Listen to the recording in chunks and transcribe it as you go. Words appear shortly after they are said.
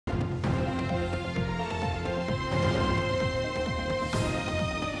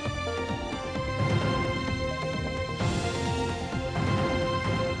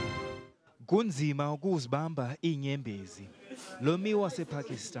Kunzima ukuzibamba inyembezi. Lomi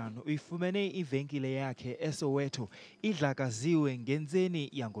wasePakistan uyifumene ivenkile yakhe eSoweto idlakaziwe ngenzeni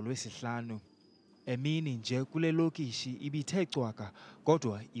yangolwesihlanu. Emini nje kule lokishi ibithe cwaka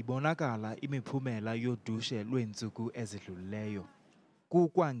kodwa ibonakala imiphumela yodushe lweentsuku ezidlulileyo.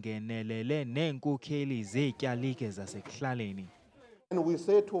 Kukwangenelele neenkokheli zeetyalike zasekuhlaleni. And we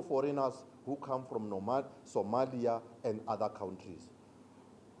say to foreigners who come from Somalia and other countries,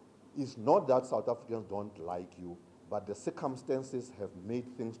 it's not that South Africans don't like you, but the circumstances have made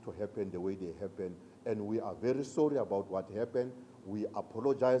things to happen the way they happen, and we are very sorry about what happened. We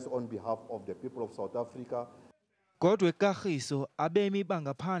apologize on behalf of the people of South Africa. Kodwa kagiso abemi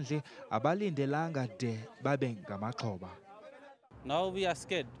bangaphandle abalindelanga de babe ngamaxhoba. Now we are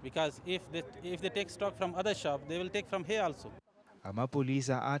scared because if they take stock from other shop, they will take from here also.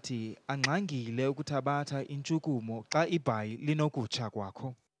 Amapolisa athi angxangile ukuthabatha intshukumo xa ibhayi linokutsha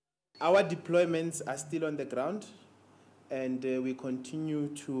kwakho. Our deployments are still on the ground, and we continue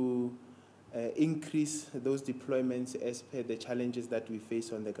to increase those deployments as per the challenges that we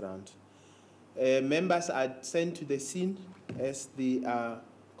face on the ground. Members are sent to the scene as they are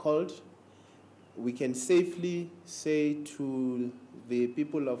called. We can safely say to the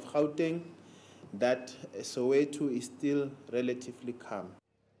people of Gauteng that Soweto is still relatively calm.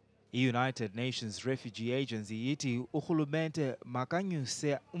 I-United Nations Refugee Agency yithi urhulumente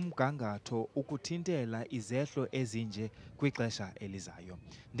makanyuse umgangatho ukuthintela izehlo ezinje kwixesha elizayo.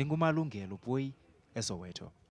 Ndingumalungelo Puyi, eSoweto.